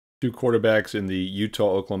Two quarterbacks in the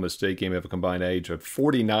Utah-Oklahoma State game have a combined age of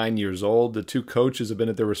 49 years old. The two coaches have been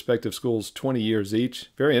at their respective schools 20 years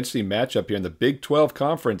each. Very interesting matchup here in the Big 12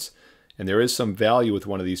 Conference, and there is some value with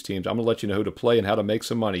one of these teams. I'm going to let you know who to play and how to make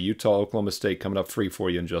some money. Utah-Oklahoma State coming up free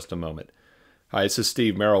for you in just a moment. Hi, this is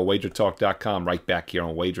Steve Merrill, WagerTalk.com, right back here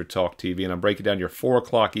on Wager Talk TV, and I'm breaking down your 4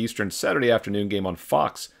 o'clock Eastern Saturday afternoon game on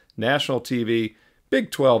Fox, national TV,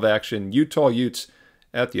 Big 12 action, Utah Utes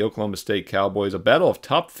at the Oklahoma State Cowboys. A battle of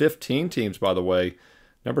top 15 teams, by the way.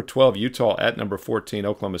 Number 12, Utah at number 14,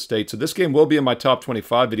 Oklahoma State. So this game will be in my top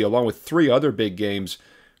 25 video, along with 3 other big games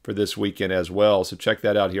for this weekend as well. So check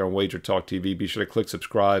that out here on Wager Talk TV. Be sure to click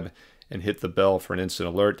subscribe and hit the bell for an instant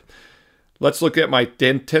alert. Let's look at my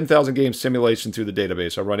 10,000 game simulation through the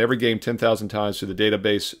database. I run every game 10,000 times through the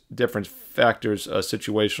database, different factors,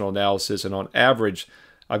 situational analysis, and on average,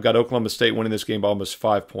 I've got Oklahoma State winning this game by almost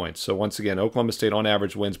 5 points. So once again, Oklahoma State on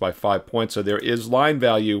average wins by 5 points. So there is line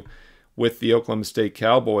value with the Oklahoma State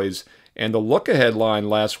Cowboys. And the look-ahead line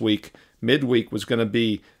last week, midweek, was going to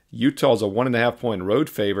be Utah's a 1.5 point road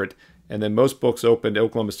favorite. And then most books opened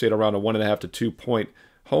Oklahoma State around a 1.5 to 2 point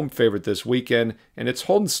home favorite this weekend. And it's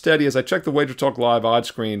holding steady. As I check the Wager Talk Live odds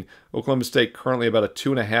screen, Oklahoma State currently about a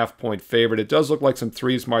 2.5 point favorite. It does look like some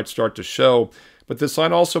threes might start to show. But this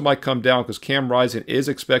line also might come down because Cam Rising is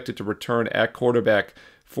expected to return at quarterback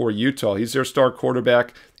for Utah. He's their star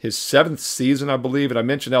quarterback, his 7th season, I believe. And I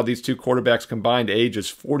mentioned how these two quarterbacks' combined age is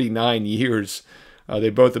 49 years. They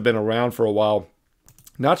both have been around for a while.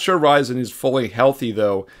 Not sure Rising is fully healthy,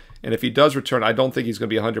 though. And if he does return, I don't think he's going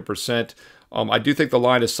to be 100%. I do think the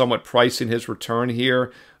line is somewhat pricing his return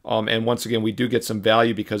here. And once again, we do get some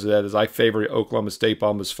value because of that, as I favor Oklahoma State by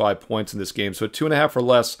almost 5 points in this game. So 2.5 or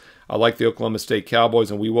less, I like the Oklahoma State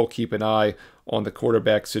Cowboys, and we will keep an eye on the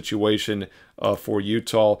quarterback situation for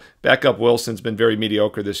Utah. Backup Wilson's been very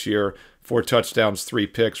mediocre this year. 4 touchdowns, 3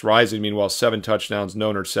 picks. Rising, meanwhile, 7 touchdowns,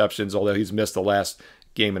 no interceptions, although he's missed the last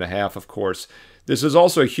game and a half, of course. This is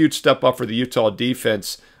also a huge step up for the Utah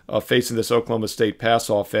defense facing this Oklahoma State pass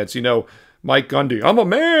offense. You know, Mike Gundy, I'm a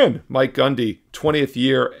man! Mike Gundy, 20th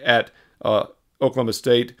year at Oklahoma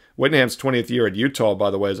State. Whittingham's 20th year at Utah, by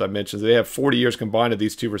the way, as I mentioned. They have 40 years combined at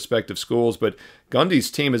these two respective schools, but Gundy's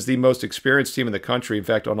team is the most experienced team in the country, in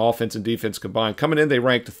fact, on offense and defense combined. Coming in, they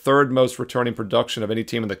ranked 3rd most returning production of any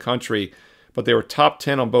team in the country, but they were top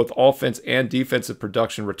 10 on both offense and defensive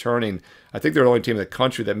production returning. I think they're the only team in the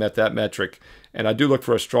country that met that metric. And I do look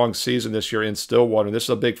for a strong season this year in Stillwater. This is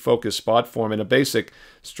a big focus spot for them in a basic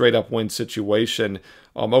straight-up win situation.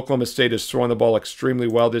 Oklahoma State is throwing the ball extremely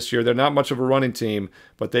well this year. They're not much of a running team,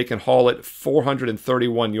 but they can haul it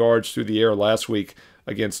 431 yards through the air last week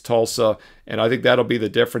against Tulsa, and I think that'll be the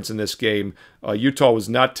difference in this game. Utah was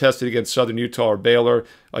not tested against Southern Utah or Baylor.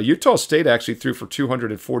 Utah State actually threw for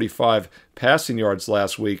 245 passing yards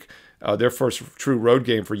last week, their first true road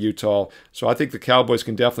game for Utah. So I think the Cowboys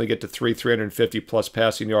can definitely get to 350-plus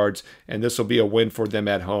passing yards, and this will be a win for them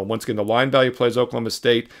at home. Once again, the line value plays Oklahoma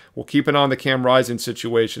State. We'll keep an eye on the Cam Rising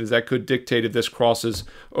situation, as that could dictate if this crosses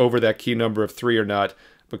over that key number of 3 or not.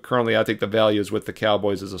 But currently, I think the value is with the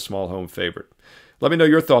Cowboys as a small home favorite. Let me know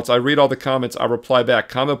your thoughts. I read all the comments. I reply back.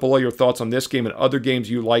 Comment below your thoughts on this game and other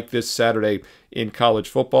games you like this Saturday in college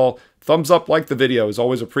football. Thumbs up, like the video is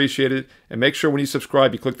always appreciated. And make sure when you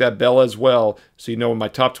subscribe, you click that bell as well so you know when my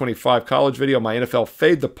top 25 college video, my NFL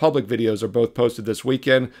Fade the Public videos are both posted this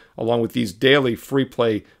weekend, along with these daily free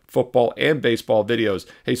play football and baseball videos.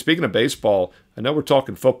 Hey, speaking of baseball, I know we're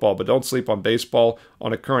talking football, but don't sleep on baseball.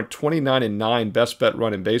 On a current 29-9 best bet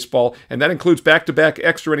run in baseball, and that includes back-to-back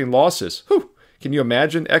extra inning losses. Whew. Can you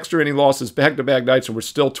imagine? Extra inning losses back-to-back nights, and we're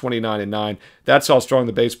still 29-9. That's how strong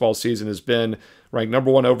the baseball season has been. Ranked number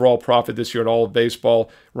 1 overall profit this year in all of baseball.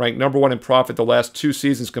 Ranked number 1 in profit the last 2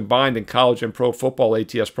 seasons combined in college and pro football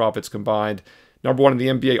ATS profits combined. Number 1 in the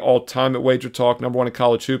NBA all-time at Wager Talk. Number 1 in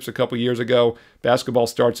college hoops a couple years ago. Basketball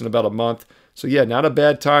starts in about a month. So yeah, not a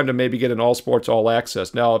bad time to maybe get an all sports, all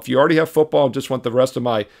access. Now, if you already have football and just want the rest of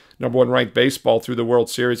my number 1 ranked baseball through the World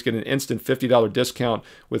Series, get an instant $50 discount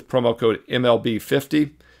with promo code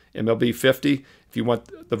MLB50. MLB50. If you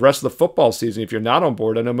want the rest of the football season, if you're not on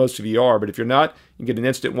board, I know most of you are, but if you're not, you can get an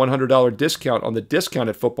instant $100 discount on the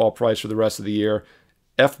discounted football price for the rest of the year.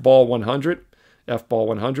 FBall100,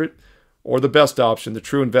 FBall100. Or the best option, the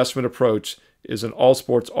true investment approach, is an all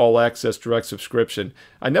sports, all access direct subscription.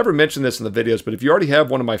 I never mentioned this in the videos, but if you already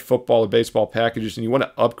have one of my football or baseball packages and you want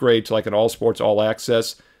to upgrade to like an all sports, all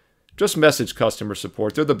access, just message customer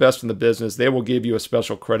support. They're the best in the business. They will give you a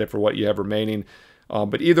special credit for what you have remaining.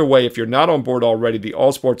 But either way, if you're not on board already, the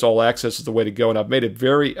all sports, all access is the way to go. And I've made it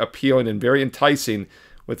very appealing and very enticing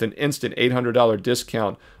with an instant $800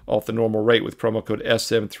 discount off the normal rate with promo code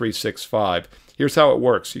SM365. Here's how it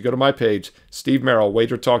works. You go to my page, Steve Merrill,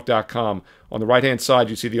 wagertalk.com. On the right-hand side,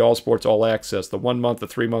 you see the All Sports All Access, the 1 month, the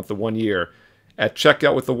 3 month, the 1 year. At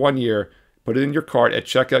checkout with the 1 year, put it in your cart. At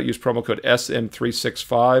checkout, use promo code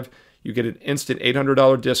SM365. You get an instant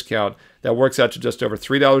 $800 discount. That works out to just over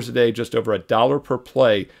 $3 a day, just over $1 per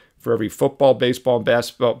play for every football, baseball, and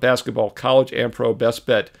basketball, college, and pro best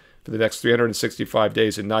bet for the next 365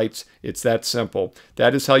 days and nights. It's that simple.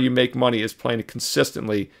 That is how you make money, is playing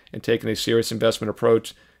consistently and taking a serious investment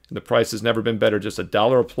approach. And the price has never been better, just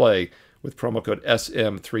 $1 a play with promo code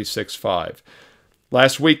SM365.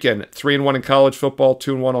 Last weekend, 3-1 in college football,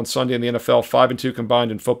 2-1 on Sunday in the NFL, 5-2 combined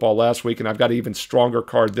in football last week, and I've got an even stronger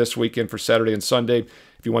card this weekend for Saturday and Sunday.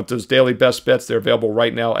 If you want those daily best bets, they're available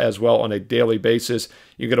right now as well on a daily basis.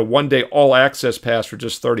 You get a one-day all-access pass for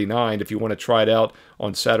just $39 if you want to try it out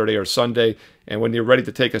on Saturday or Sunday. And when you're ready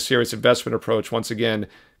to take a serious investment approach, once again,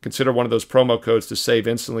 consider one of those promo codes to save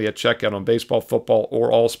instantly at checkout on baseball, football, or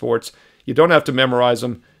all sports. You don't have to memorize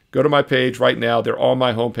them. Go to my page right now. They're on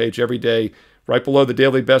my homepage every day. Right below the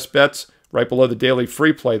daily best bets, right below the daily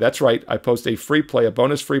free play. That's right, I post a free play, a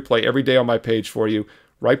bonus free play every day on my page for you.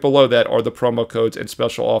 Right below that are the promo codes and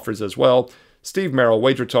special offers as well. Steve Merrill,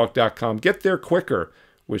 wagertalk.com. Get there quicker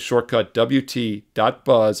with shortcut wt.buzz/SM.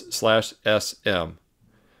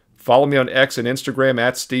 Follow me on X and Instagram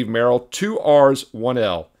at Steve Merrill, 2 R's, 1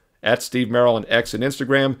 L. At Steve Merrill on X and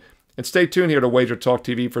Instagram. And stay tuned here to Wager Talk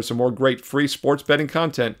TV for some more great free sports betting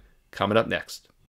content coming up next.